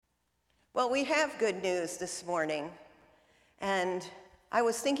Well, we have good news this morning, and I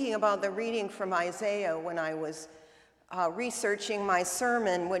was thinking about the reading from Isaiah when I was researching my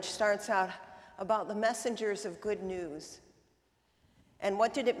sermon, which starts out about the messengers of good news. And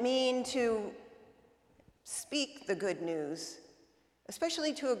what did it mean to speak the good news,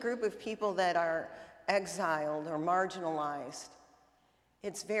 especially to a group of people that are exiled or marginalized?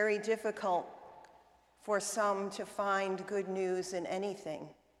 It's very difficult for some to find good news in anything,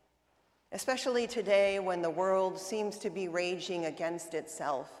 especially today when the world seems to be raging against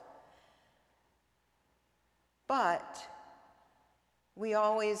itself. But we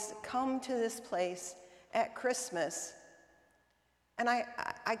always come to this place at Christmas, and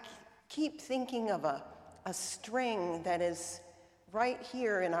I keep thinking of a string that is right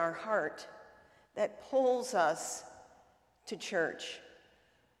here in our heart that pulls us to church.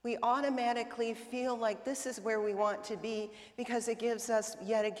 We automatically feel like this is where we want to be because it gives us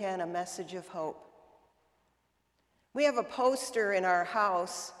yet again a message of hope. We have a poster in our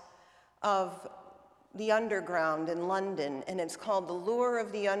house of the underground in London, and it's called The Lure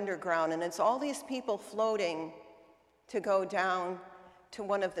of the Underground, and it's all these people floating to go down to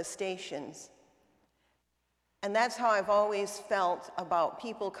one of the stations. And that's how I've always felt about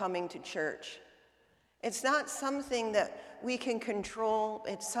people coming to church. It's not something that we can control.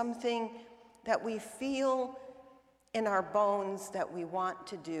 It's something that we feel in our bones that we want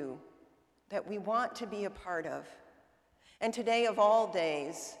to do, that we want to be a part of. And today of all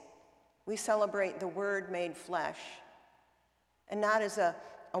days, we celebrate the Word made flesh, and not as a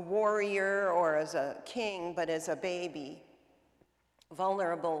warrior or as a king, but as a baby,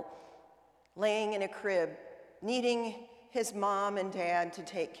 vulnerable, laying in a crib, needing his mom and dad to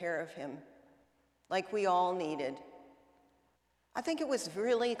take care of him, like we all needed. I think it was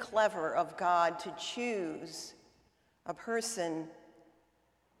really clever of God to choose a person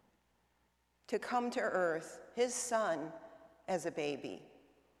to come to earth, his son, as a baby.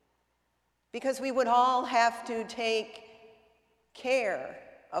 Because we would all have to take care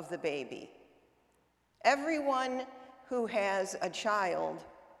of the baby. Everyone who has a child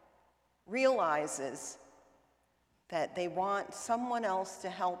realizes that they want someone else to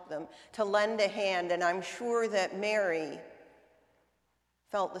help them, to lend a hand, and I'm sure that Mary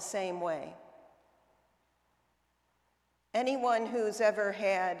felt the same way. Anyone who's ever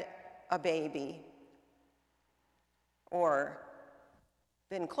had a baby or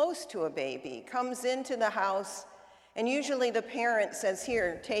been close to a baby comes into the house, and usually the parent says,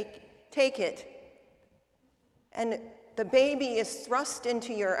 "Here, take it." And the baby is thrust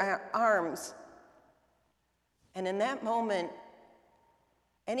into your arms. And in that moment,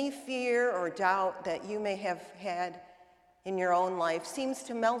 any fear or doubt that you may have had in your own life seems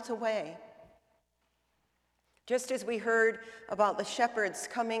to melt away. Just as we heard about the shepherds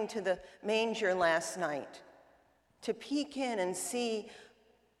coming to the manger last night to peek in and see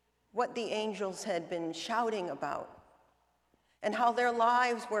what the angels had been shouting about and how their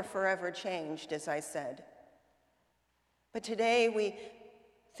lives were forever changed, as I said. But today we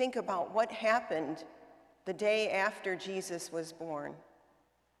think about what happened the day after Jesus was born.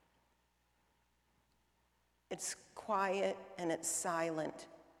 It's quiet and it's silent,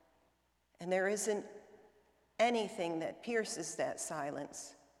 and there isn't anything that pierces that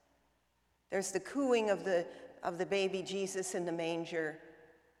silence. There's the cooing of the baby Jesus in the manger,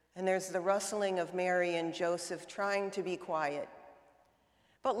 and there's the rustling of Mary and Joseph trying to be quiet.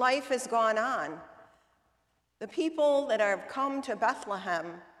 But life has gone on. The people that have come to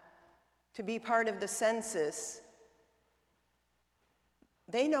Bethlehem to be part of the census,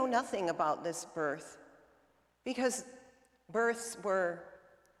 they know nothing about this birth because births were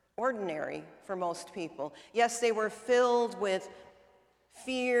ordinary for most people. Yes, they were filled with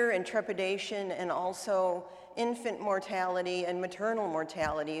fear and trepidation, and also infant mortality and maternal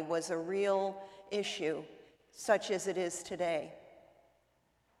mortality was a real issue, such as it is today.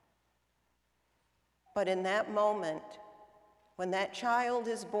 But in that moment, when that child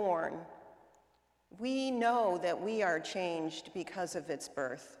is born, we know that we are changed because of its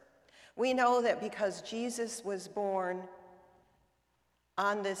birth. We know that because Jesus was born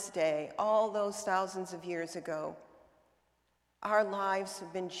on this day, all those thousands of years ago, our lives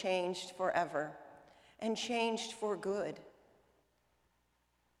have been changed forever and changed for good.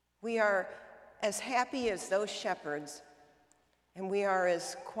 We are as happy as those shepherds, and we are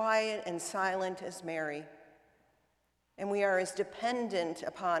as quiet and silent as Mary, and we are as dependent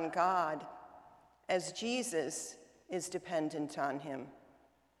upon God as Jesus is dependent on him.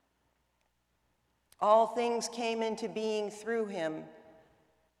 All things came into being through him.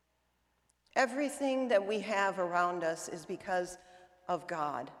 Everything that we have around us is because of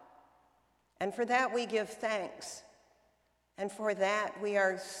God. And for that we give thanks. And for that we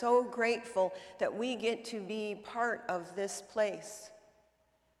are so grateful that we get to be part of this place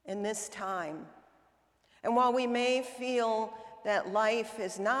in this time. And while we may feel that life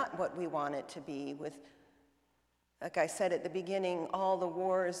is not what we want it to be, with, like I said at the beginning, all the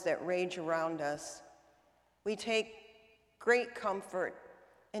wars that rage around us, we take great comfort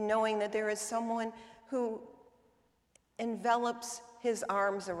in knowing that there is someone who envelops his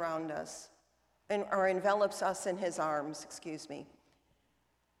arms around us, or envelops us in his arms,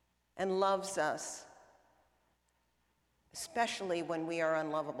 and loves us, especially when we are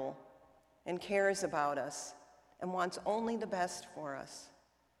unlovable, and cares about us, and wants only the best for us.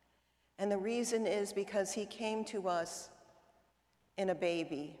 And the reason is because he came to us in a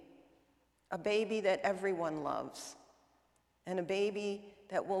baby that everyone loves, and a baby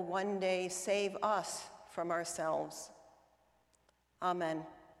that will one day save us from ourselves. Amen.